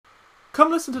Come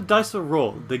listen to Dice Will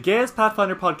Roll, the gayest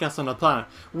Pathfinder podcast on the planet.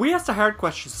 We ask the hard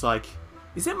questions like,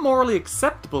 is it morally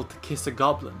acceptable to kiss a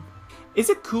goblin? Is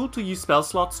it cool to use spell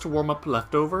slots to warm up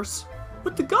leftovers?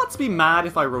 Would the gods be mad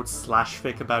if I wrote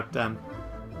slashfic about them?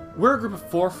 We're a group of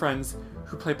 4 friends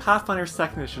who play Pathfinder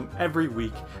 2nd Edition every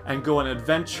week and go on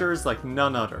adventures like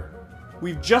none other.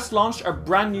 We've just launched our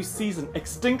brand new season,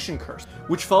 Extinction Curse,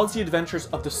 which follows the adventures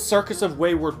of the Circus of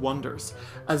Wayward Wonders,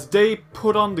 as they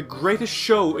put on the greatest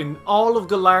show in all of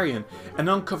Golarion and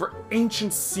uncover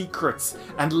ancient secrets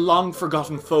and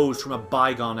long-forgotten foes from a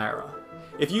bygone era.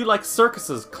 If you like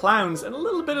circuses, clowns, and a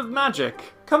little bit of magic,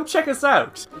 come check us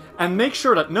out, and make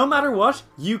sure that no matter what,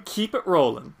 you keep it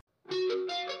rolling.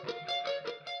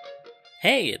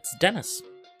 Hey, it's Dennis,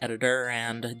 editor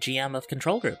and GM of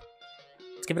Control Group.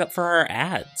 Let's give it up for our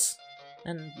ads.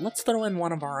 And let's throw in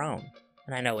one of our own.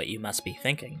 And I know what you must be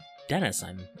thinking. Dennis,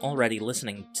 I'm already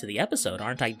listening to the episode.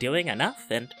 Aren't I doing enough?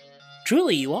 And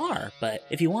truly you are. But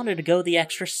if you wanted to go the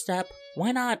extra step,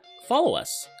 why not follow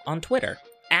us on Twitter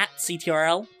at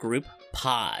CTRL Group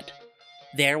Pod.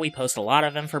 There we post a lot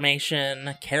of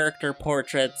information, character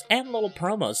portraits, and little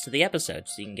promos to the episode,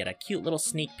 so you can get a cute little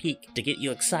sneak peek to get you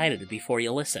excited before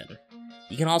you listen.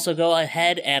 You can also go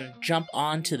ahead and jump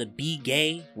on to the Be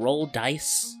Gay Roll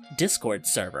Dice Discord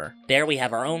server. There we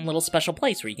have our own little special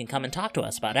place where you can come and talk to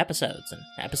us about episodes and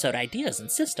episode ideas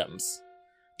and systems.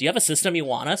 Do you have a system you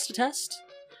want us to test?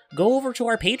 Go over to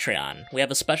our Patreon. We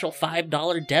have a special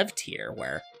 $5 dev tier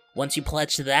where once you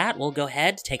pledge to that, we'll go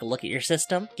ahead, take a look at your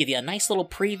system, give you a nice little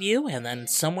preview, and then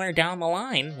somewhere down the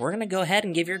line, we're going to go ahead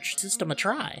and give your system a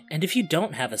try. And if you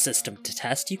don't have a system to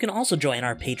test, you can also join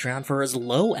our Patreon for as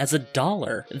low as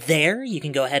 $1. There, you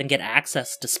can go ahead and get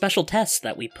access to special tests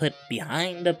that we put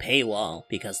behind a paywall,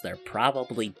 because they're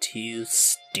probably too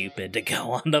stupid to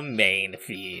go on the main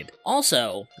feed.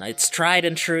 Also, it's tried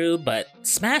and true, but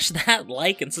smash that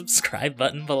like and subscribe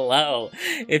button below.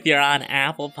 If you're on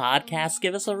Apple Podcasts,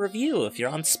 give us a review. If you're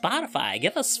on Spotify,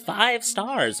 give us 5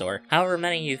 stars, or however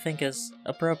many you think is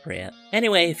appropriate.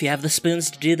 Anyway, if you have the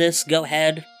spoons to do this, go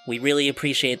ahead. We really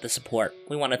appreciate the support.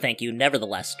 We want to thank you,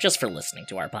 nevertheless, just for listening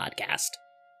to our podcast.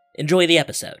 Enjoy the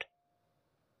episode.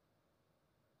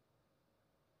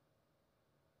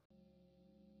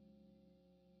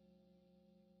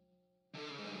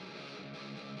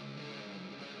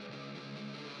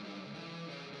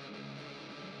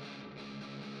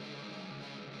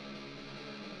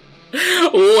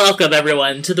 Welcome,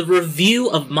 everyone, to the review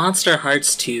of Monster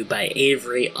Hearts 2 by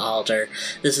Avery Alder.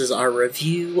 This is our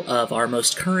review of our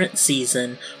most current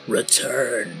season,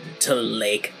 Return to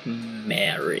Lake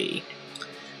Mary.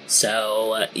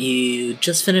 So, you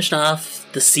just finished off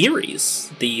the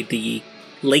series, the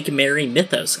Lake Mary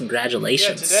mythos.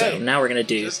 Congratulations. Yeah, today. So now we're going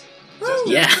to do... Just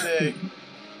yeah. Today.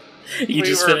 You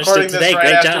just were finished it recording today. this right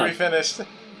Great after job. we finished.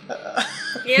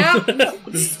 Yeah.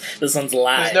 This one's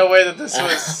live. There's no way that this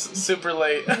was super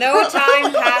late. No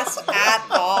time passed at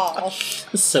all.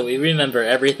 So we remember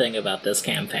everything about this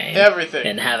campaign. Everything.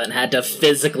 And haven't had to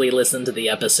physically listen to the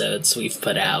episodes we've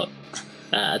put out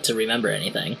to remember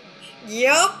anything.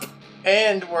 Yup.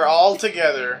 And we're all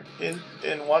together in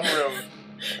one room.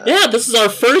 Yeah, this is our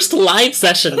first live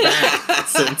session back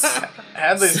since...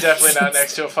 Hadley's definitely not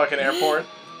next to a fucking airport.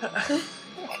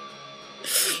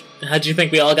 How'd you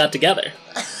think we all got together?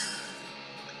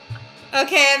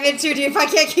 Okay, I'm in too deep. I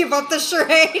can't keep up the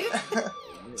charade.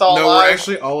 It's all No, live. we're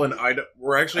actually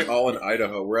all in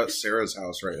Idaho. We're at Sarah's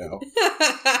house right now.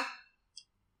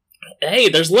 Hey,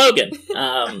 there's Logan. Do you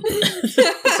want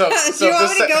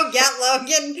me to go get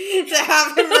Logan to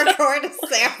have him record a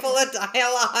sample of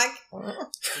dialogue?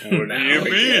 What do you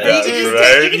mean? You That's can just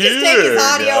right take his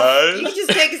audio. guys. You can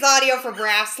just take his audio from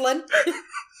Wrestling.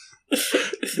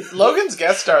 Logan's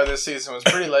guest star this season was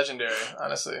pretty legendary,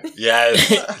 honestly. Yeah,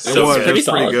 It so was. good. It was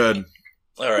solid. pretty good.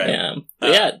 All right.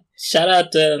 Yeah, shout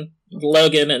out to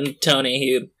Logan and Tony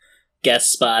who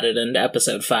guest spotted in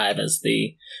episode 5 as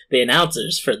the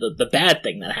announcers for the bad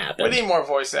thing that We happened. need more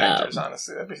voice actors,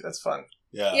 honestly. That's fun.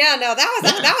 Yeah. Yeah, no,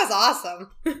 that was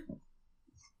awesome.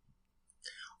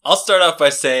 I'll start off by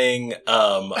saying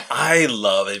I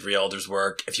love Avery Alder's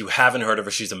work. If you haven't heard of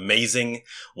her, she's amazing.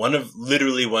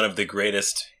 Literally one of the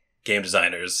greatest game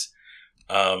designers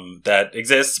that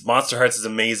exists. Monster Hearts is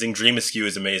amazing. Dream Askew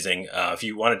is amazing. If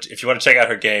you want to check out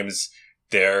her games,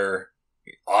 they're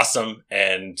awesome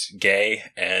and gay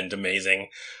and amazing.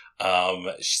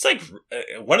 She's like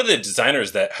one of the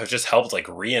designers that have just helped like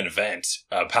reinvent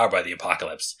Powered by the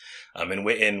Apocalypse. And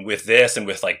with this and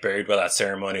with like Buried Without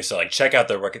Ceremony. So like check out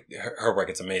her work.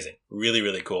 It's amazing. Really,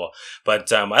 really cool.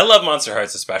 But I love Monster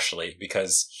Hearts especially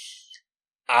because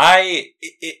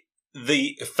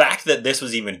the fact that this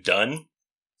was even done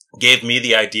gave me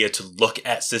the idea to look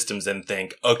at systems and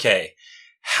think, okay,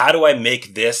 how do I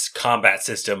make this combat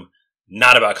system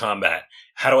not about combat?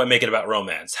 How do I make it about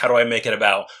romance? How do I make it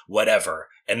about whatever?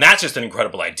 And that's just an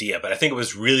incredible idea, but I think it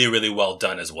was really, really well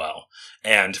done as well.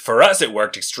 And for us, it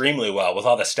worked extremely well. With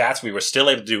all the stats, we were still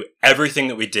able to do everything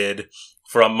that we did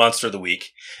from Monster of the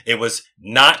Week. It was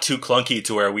not too clunky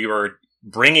to where we were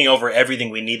bringing over everything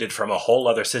we needed from a whole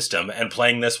other system and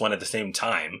playing this one at the same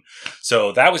time.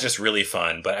 So that was just really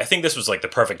fun. But I think this was like the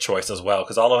perfect choice as well,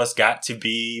 because all of us got to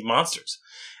be monsters.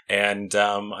 And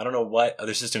I don't know what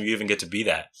other system you even get to be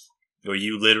that, where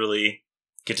you literally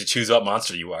get to choose what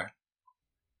monster you are.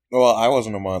 Well, I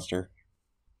wasn't a monster.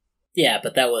 Yeah,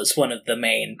 but that was one of the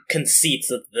main conceits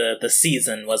of the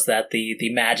season, was that the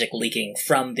magic leaking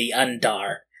from the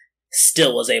Undar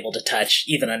still was able to touch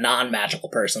even a non-magical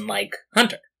person like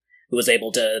Hunter, who was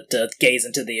able to gaze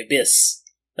into the abyss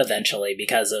eventually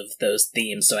because of those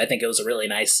themes. So I think it was a really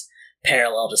nice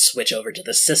parallel to switch over to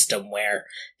the system where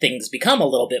things become a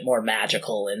little bit more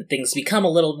magical and things become a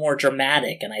little more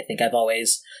dramatic. And I think I've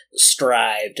always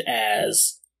strived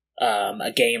as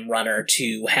a game runner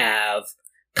to have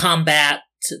combat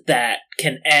that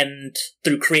can end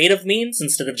through creative means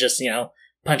instead of just,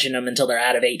 punching them until they're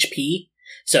out of HP.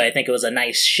 So I think it was a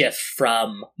nice shift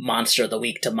from Monster of the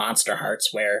Week to Monster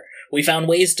Hearts, where we found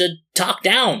ways to talk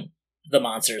down the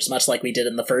monsters, much like we did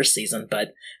in the first season,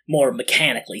 but more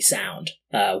mechanically sound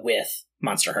with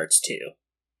Monster Hearts 2.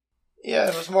 Yeah,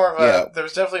 it was more of there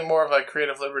was definitely more of a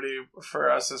creative liberty for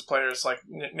us as players, like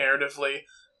narratively,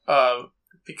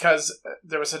 because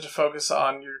there was such a focus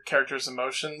on your character's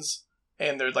emotions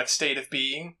and their like state of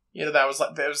being. That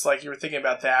was like you were thinking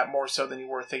about that more so than you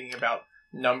were thinking about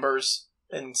numbers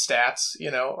and stats,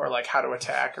 or like how to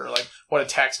attack or like what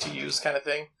attacks to use kind of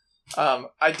thing.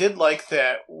 I did like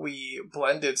that we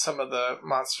blended some of the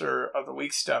Monster of the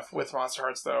Week stuff with Monster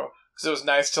Hearts though, because it was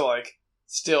nice to like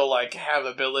still like have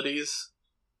abilities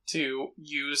to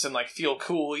use and like feel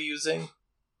cool using.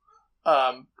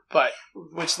 But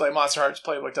which like Monster Hearts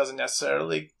playbook doesn't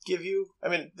necessarily give you. I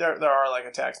mean, there are like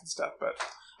attacks and stuff, but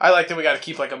I like that we got to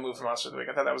keep like a move for Monster of the Week.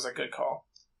 I thought that was a good call.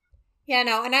 Yeah,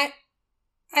 no, and I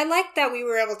like that we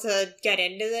were able to get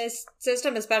into this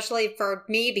system, especially for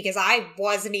me, because I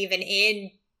wasn't even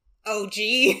in OG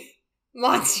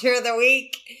Monster of the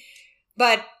Week.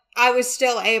 But I was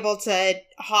still able to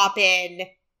hop in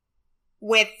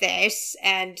with this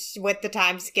and with the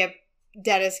time skip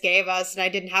Dennis gave us, and I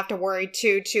didn't have to worry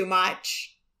too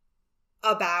much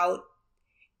about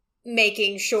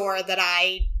making sure that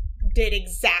I did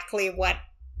exactly what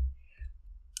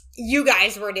you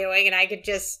guys were doing, and I could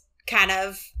just kind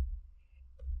of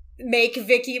make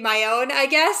Vicky my own, I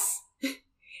guess.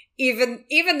 Even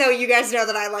though you guys know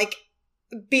that I like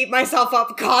beat myself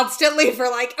up constantly for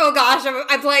like, oh gosh,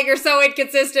 I'm playing her so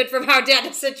inconsistent from how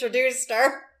Dennis introduced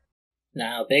her.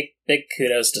 Now, big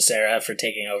kudos to Sarah for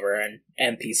taking over an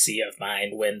NPC of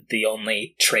mine when the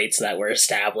only traits that were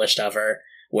established of her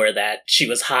were that she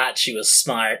was hot, she was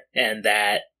smart, and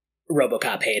that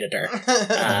RoboCop hated her.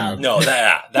 No,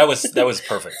 that was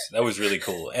perfect. That was really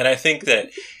cool. And I think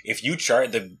that if you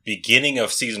chart the beginning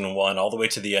of season 1 all the way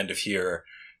to the end of here,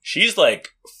 she's like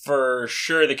for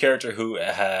sure the character who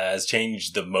has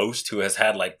changed the most, who has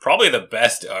had like probably the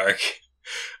best arc.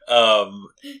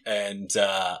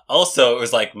 Also it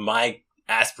was like my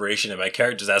aspiration and my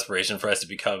character's aspiration for us to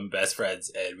become best friends,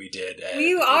 and we did. And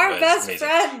you are best amazing.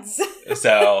 Friends.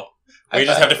 So we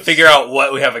just have to figure out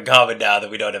what we have in common now that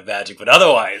we don't have magic, but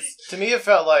otherwise, to me, it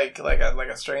felt like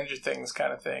a Stranger Things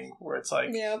kind of thing, where it's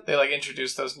like they like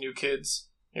introduce those new kids.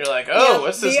 You're like,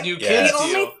 what's this new kid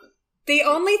deal? The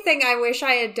only thing I wish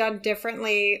I had done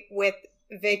differently with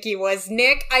Vicky was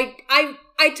Nick.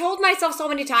 I told myself so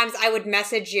many times I would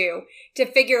message you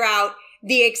to figure out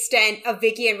the extent of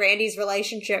Vicky and Randy's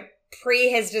relationship pre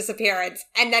his disappearance,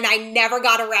 and then I never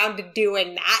got around to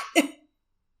doing that.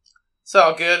 It's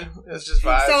all good. It's just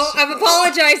vibes. So I'm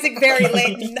apologizing very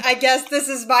late. And I guess this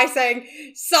is my saying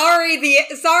sorry.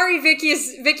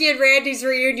 Vicky and Randy's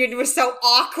reunion was so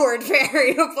awkward.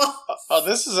 Variable. Oh,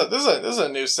 this is a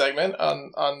new segment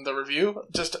on the review.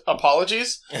 Just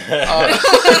apologies. I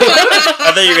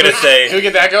thought you were gonna say. Can we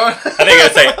get that going? I think you're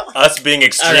gonna say us being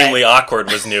extremely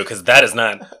awkward was new, because that is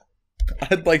not.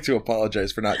 I'd like to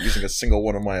apologize for not using a single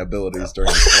one of my abilities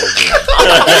during this whole game.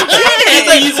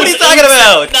 What are you talking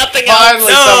about? Nothing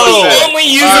Finally, else. someone said. Only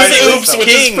uses Finally, Oops, which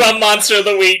is from Monster of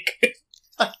the Week.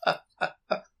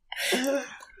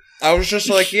 I was just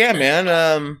like, yeah,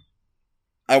 man.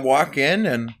 I walk in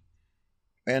and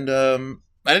I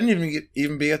didn't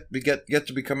even get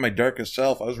to become my darkest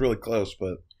self. I was really close,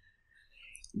 but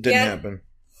Didn't happen.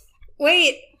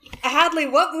 Wait, Hadley,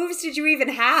 what moves did you even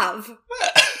have?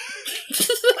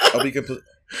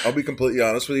 I'll be completely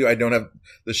honest with you. I don't have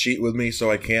the sheet with me,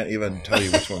 so I can't even tell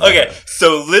you which one. Okay,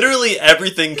 so literally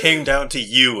everything came down to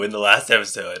you in the last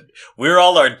episode. We're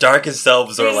all our darkest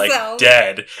selves are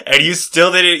dead, and you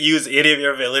still didn't use any of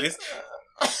your abilities.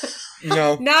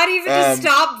 No, not even to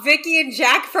stop Vicky and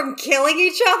Jack from killing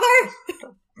each other.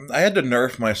 I had to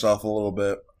nerf myself a little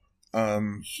bit.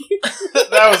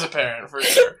 That was apparent for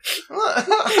sure.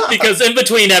 Because in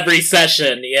between every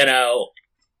session,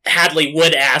 Hadley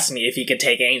would ask me if he could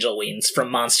take Angel Wings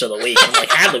from Monster of the Week. I'm like,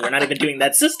 Hadley, we're not even doing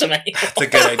that system anymore. That's a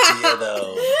good idea,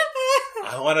 though.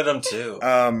 I wanted them too.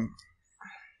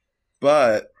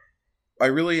 But I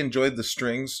really enjoyed the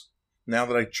strings. Now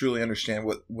that I truly understand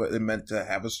what it meant to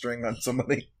have a string on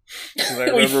somebody.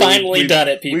 We've finally done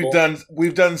it, people.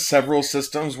 We've done several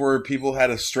systems where people had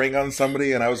a string on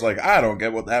somebody, and I was like, I don't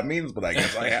get what that means, but I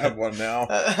guess I have one now.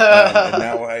 And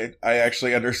now I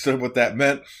actually understood what that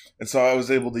meant, and so I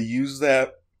was able to use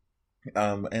that.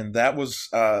 And that was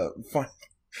fun.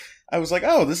 I was like,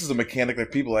 oh, this is a mechanic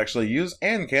that people actually use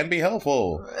and can be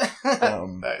helpful.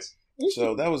 Nice.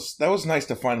 So that was nice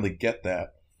to finally get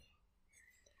that.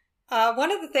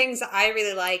 One of the things I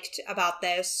really liked about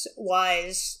this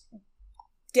was,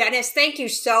 Dennis, thank you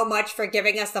so much for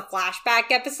giving us the flashback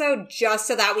episode just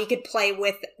so that we could play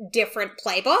with different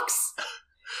playbooks.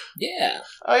 Yeah.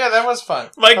 Oh yeah, that was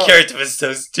fun. My character was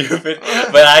so stupid,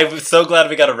 but I was so glad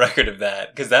we got a record of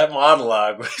that, because that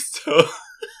monologue was so...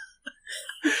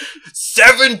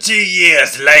 70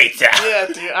 years later. Yeah,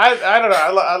 dude. I don't know.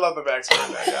 I love the backstory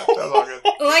of that. Yeah, that was all good.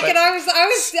 And I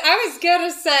was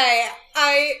gonna say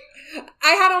I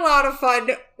had a lot of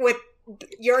fun with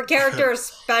your character,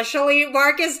 especially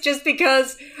Marcus, just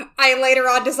because I later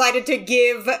on decided to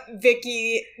give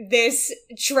Vicky this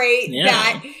trait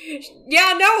that,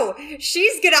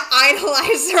 she's gonna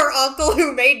idolize her uncle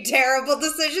who made terrible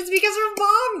decisions because her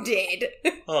mom did.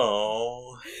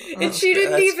 Oh. And she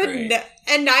didn't even know.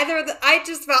 And neither of I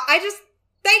just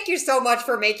thank you so much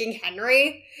for making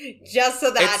Henry, just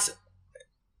so that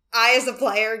I as a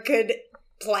player could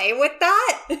play with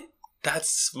that.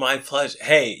 That's my pleasure.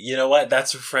 Hey, you know what?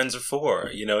 That's what friends are for.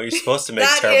 You're supposed to make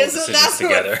terrible decisions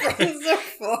together. What friends are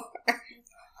for.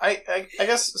 I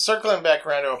guess circling back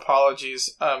around to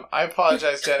apologies. I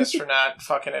apologize, Dennis, for not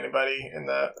fucking anybody in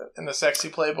the sexy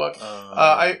playbook.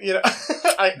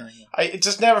 It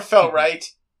just never felt right.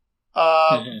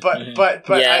 But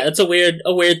yeah, it's a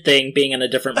weird thing being in a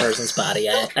different person's body.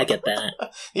 I get that.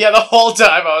 Yeah, the whole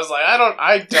time I was like,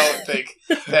 I don't think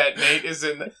that Nate is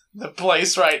in the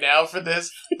place right now for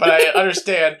this, but I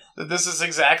understand that this is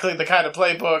exactly the kind of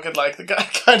playbook and like the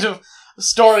kind of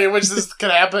story in which this can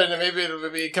happen, and maybe it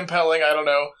would be compelling. I don't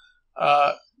know.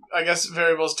 I guess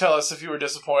variables tell us if you were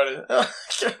disappointed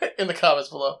in the comments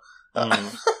below.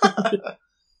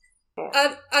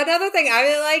 Another thing I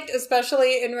really liked,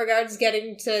 especially in regards to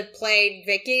getting to play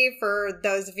Vicky, for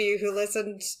those of you who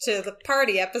listened to the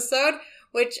party episode,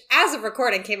 which as of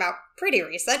recording came out pretty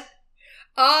recent,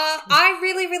 I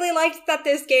really, really liked that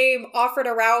this game offered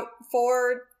a route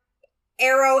for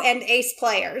Arrow and Ace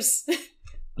players.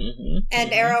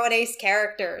 And Arrow and Ace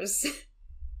characters.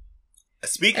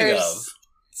 Speaking of...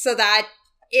 So that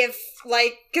if,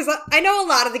 because I know a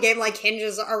lot of the game,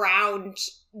 hinges around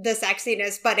the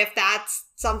sexiness, but if that's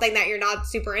something that you're not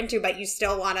super into, but you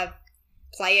still want to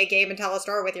play a game and tell a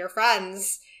story with your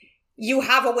friends, you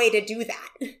have a way to do that.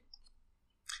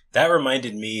 That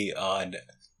reminded me on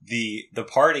the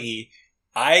party.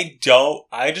 I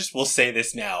just will say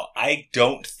this now. I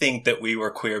don't think that we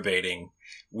were queer baiting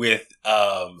with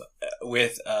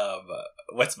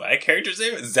what's my character's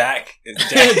name? Jack.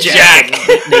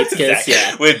 Nate's kiss,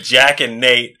 yeah. With Jack and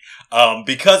Nate.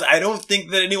 Because I don't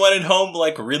think that anyone at home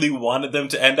really wanted them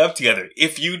to end up together.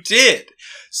 If you did,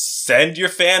 send your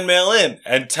fan mail in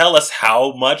and tell us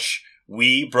how much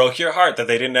we broke your heart that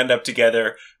they didn't end up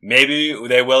together. Maybe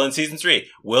they will in season 3.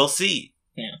 We'll see.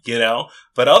 Yeah.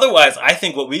 But otherwise, I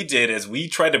think what we did is we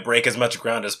tried to break as much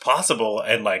ground as possible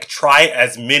and try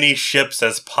as many ships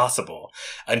as possible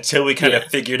until we kind of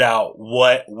figured out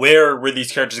where were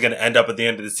these characters going to end up at the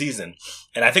end of the season.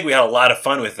 And I think we had a lot of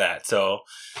fun with that. So,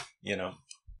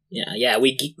 Yeah,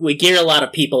 we gear a lot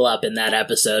of people up in that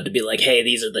episode to be like, hey,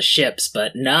 these are the ships,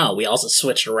 but no, we also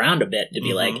switched around a bit to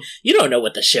be like, you don't know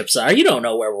what the ships are, you don't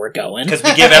know where we're going. Because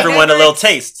we give everyone a little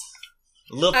taste.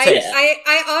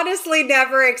 I honestly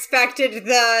never expected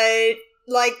the,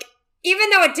 even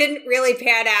though it didn't really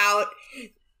pan out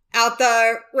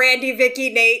the Randy, Vicky,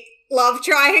 Nate love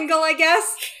triangle, I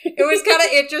guess. It was kind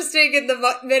of interesting in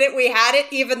the minute we had it,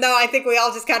 even though I think we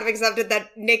all just kind of accepted that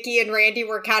Nikki and Randy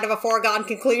were kind of a foregone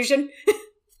conclusion.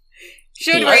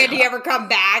 Should Randy ever come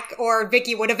back, or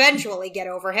Vicky would eventually get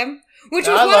over him, which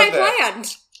was what I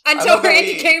planned until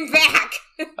Randy came back.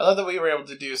 I love that we were able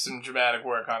to do some dramatic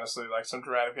work, honestly, like some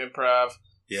dramatic improv.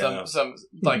 Yeah. Some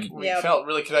like we felt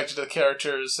really connected to the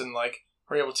characters, and like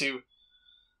we're able to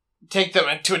take them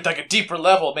into like a deeper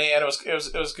level. Man, it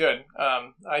was good.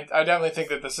 I definitely think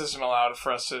that the system allowed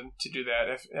for us to do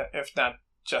that, if not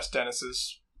just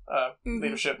Dennis's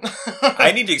leadership.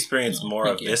 I need to experience more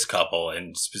of this couple,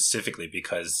 and specifically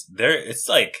because it's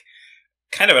like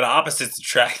kind of an opposite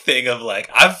track thing of like,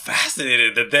 I'm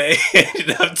fascinated that they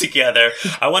ended up together.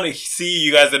 I want to see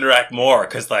you guys interact more,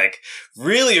 because like,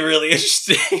 really, really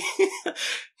interesting.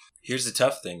 Here's the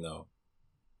tough thing though.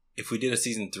 If we did a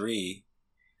season 3,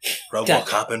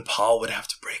 RoboCop and Paul would have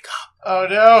to break up. Oh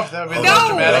no, that would be the most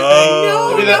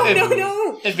dramatic thing.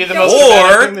 No. It'd be the most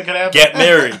dramatic thing that could happen. Get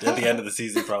married at the end of the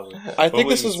season, probably. I think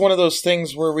this is one of those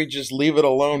things where we just leave it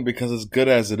alone because it's good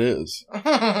as it is.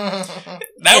 That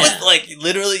was like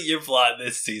literally your plot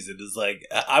this season. Is like,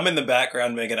 I'm in the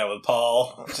background making out with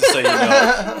Paul, just so you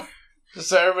know. Just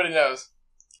so everybody knows.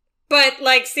 But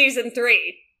like season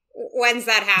 3, when's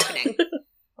that happening?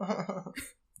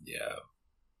 Yeah.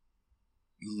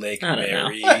 Lake I don't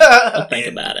Mary. I'll think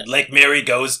about it. Lake Mary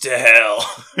goes to hell.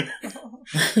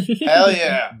 Hell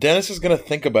yeah. Dennis is going to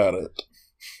think about it.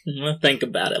 I'm gonna think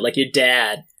about it. Like your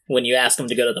dad, when you ask him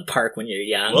to go to the park when you're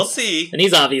young. We'll see. And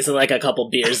he's obviously like a couple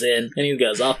beers in, and he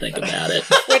goes, I'll think about it.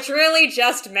 Which really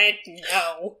just meant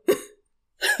no.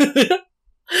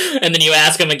 And then you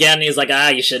ask him again, and he's like,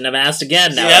 you shouldn't have asked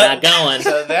again. Now we're not going.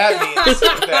 So that means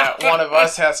that one of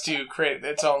us has to create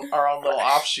our own little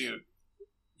offshoot.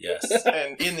 Yes.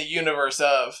 And in the universe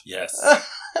of. Yes. So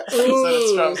it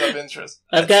strums up interest.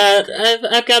 I've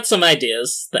got some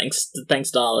ideas,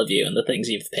 thanks to all of you and the things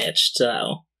you've pitched,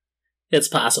 so it's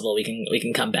possible we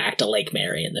can come back to Lake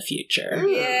Mary in the future.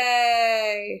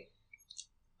 Yay!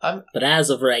 But as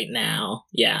of right now,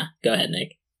 yeah, go ahead,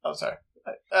 Nick. Oh, sorry.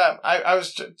 I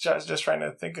was just trying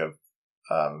to think of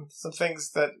some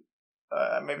things that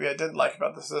maybe I did like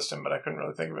about the system, but I couldn't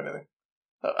really think of anything.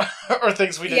 Or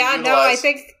things we didn't utilize.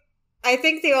 No, I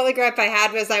think the only gripe I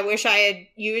had was I wish I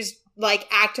had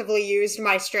actively used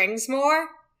my strings more,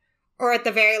 or at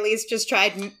the very least just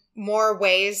tried more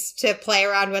ways to play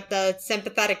around with the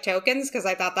sympathetic tokens, because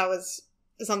I thought that was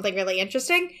something really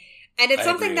interesting. And it's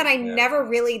something that I never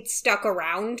really stuck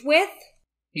around with.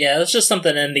 Yeah, it's just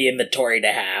something in the inventory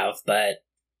to have, but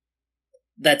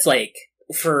that's like,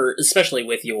 especially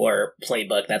with your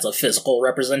playbook, that's a physical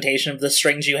representation of the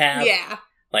strings you have. Yeah.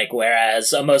 Like,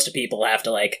 whereas most people have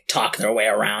to, like, talk their way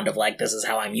around of, like, this is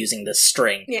how I'm using this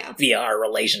string via our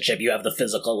relationship. You have the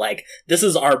physical, like, this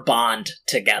is our bond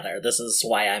together. This is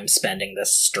why I'm spending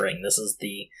this string. This is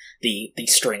the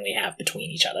string we have between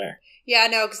each other. Yeah,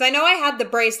 no, because I know I had the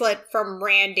bracelet from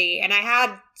Randy, and I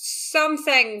had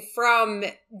something from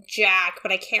Jack,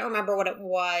 but I can't remember what it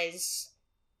was.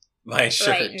 My shirt.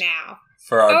 Right now.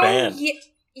 For our band.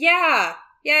 Yeah.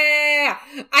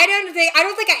 I don't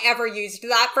think I ever used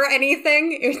that for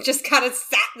anything. It just kind of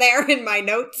sat there in my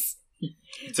notes.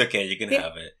 It's okay, you can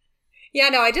have it. Yeah,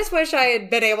 no, I just wish I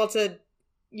had been able to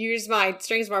use my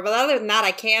strings more, but other than that,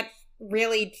 I can't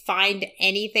really find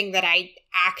anything that I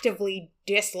actively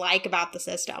dislike about the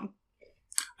system.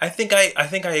 I think I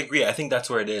agree. I think that's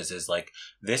where it is like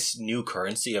this new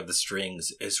currency of the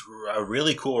strings is a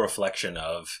really cool reflection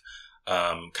of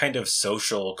kind of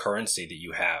social currency that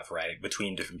you have, right,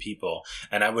 between different people.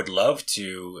 And I would love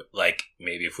to, like,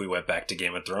 maybe if we went back to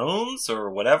Game of Thrones or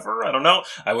whatever, I don't know,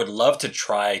 I would love to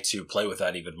try to play with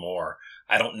that even more.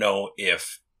 I don't know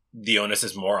if the onus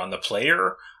is more on the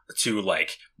player to,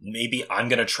 like, maybe I'm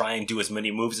going to try and do as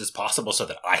many moves as possible so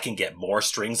that I can get more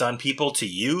strings on people to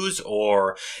use,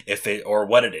 or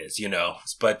what it is, you know.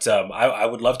 But I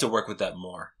would love to work with that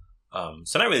more.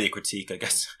 So not really a critique, I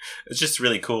guess. It's just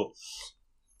really cool.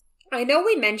 I know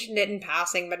we mentioned it in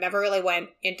passing, but never really went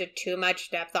into too much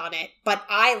depth on it. But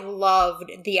I loved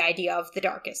the idea of the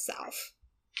Darkest Self.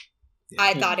 Yeah.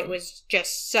 I thought it was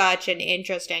just such an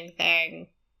interesting thing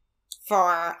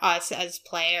for us as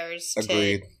players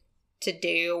to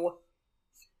do.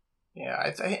 Yeah,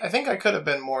 I think I could have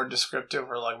been more descriptive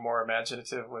or like more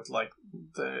imaginative with like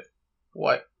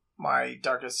what my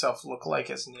Darkest Self looked like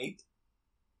as Nate.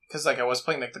 Because, like, I was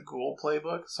playing, like, the Ghoul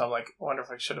playbook, so I'm like, I wonder if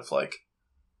I should have, like,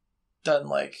 done,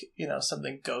 like, you know,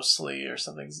 something ghostly or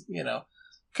something, you know.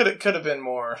 Could have been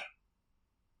more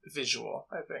visual,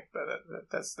 I think, but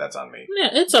that's on me.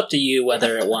 Yeah, it's up to you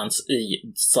whether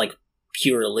it's, like,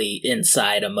 purely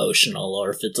inside emotional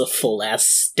or if it's a full ass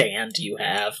stand you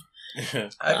have.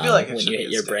 I feel like it when should you be hit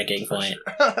a your stand, breaking for point.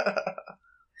 sure.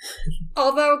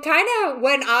 Although, kind of,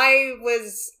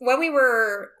 when we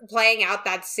were playing out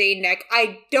that scene, Nick,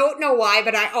 I don't know why,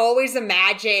 but I always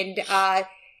imagined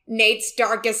Nate's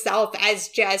darkest self as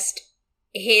just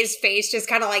his face just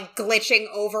kind of like glitching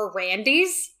over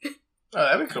Randy's. Oh,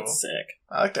 that'd be cool. That's sick.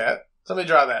 I like that. Somebody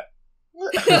draw that.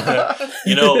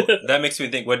 You know, that makes me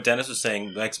think, what Dennis was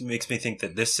saying makes me think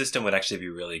that this system would actually be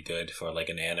really good for like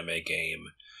an anime game.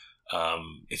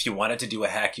 If you wanted to do a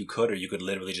hack, you could, or you could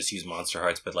literally just use Monster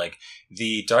Hearts. But like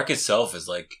the darkest self is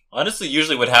like honestly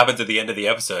usually what happens at the end of the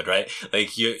episode, right?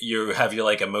 Like you have your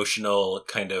like emotional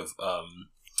kind of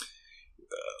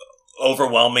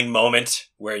overwhelming moment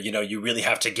where you really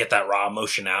have to get that raw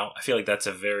emotion out. I feel like that's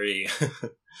a very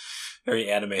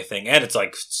very anime thing, and it's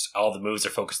like all the moves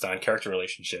are focused on character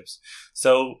relationships.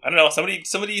 So I don't know, somebody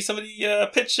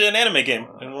pitch an anime game,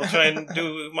 and we'll try and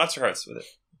do Monster Hearts with it.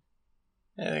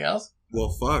 Anything else? Well,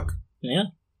 fuck. Yeah.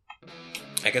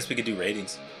 I guess we could do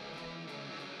ratings.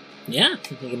 Yeah,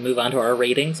 we can move on to our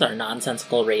ratings, our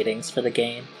nonsensical ratings for the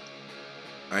game.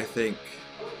 I think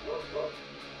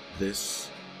this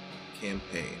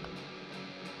campaign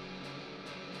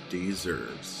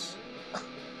deserves...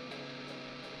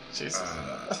 Jesus.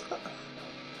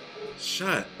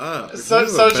 Shut up. It's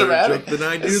so dramatic. Than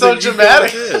I do it's so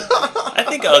dramatic. I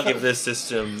think I'll give this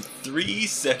system 3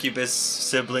 succubus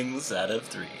siblings out of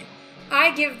 3.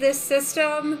 I give this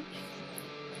system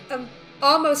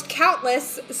almost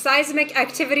countless seismic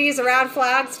activities around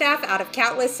Flagstaff out of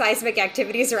countless seismic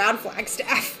activities around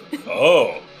Flagstaff.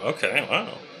 Oh, okay,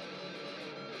 wow.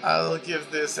 I'll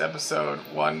give this episode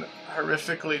 1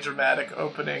 horrifically dramatic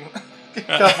opening,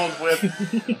 coupled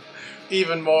with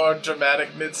even more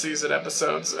dramatic mid-season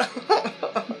episodes,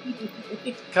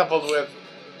 coupled with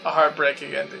a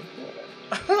heartbreaking ending.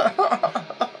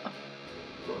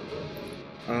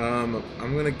 I'm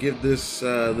gonna give this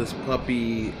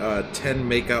puppy 10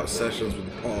 makeout sessions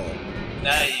with Paul.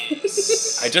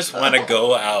 Nice. I just want to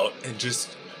go out and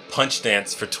just punch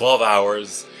dance for 12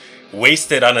 hours,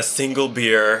 wasted on a single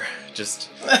beer, just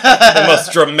the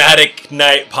most dramatic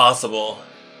night possible,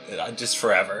 just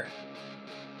forever.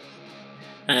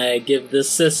 I give this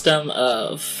system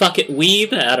a fuck it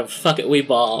weeb out of fuck it weeb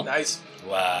ball. Nice.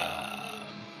 Wow.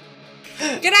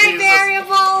 Good night,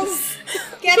 variables!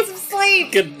 Get some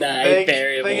sleep! Good night,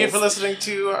 variables. Thank you for listening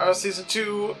to our season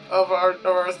 2 of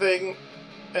our thing,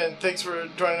 and thanks for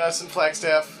joining us in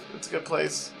Flagstaff. It's a good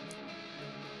place.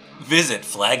 Visit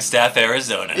Flagstaff,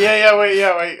 Arizona. Yeah,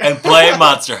 wait. And play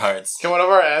Monster Hearts. Can one of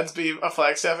our ads be a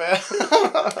Flagstaff ad?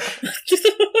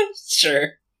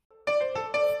 Sure.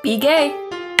 Be gay.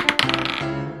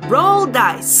 Roll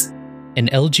dice. An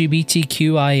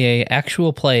LGBTQIA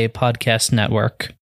actual play podcast network.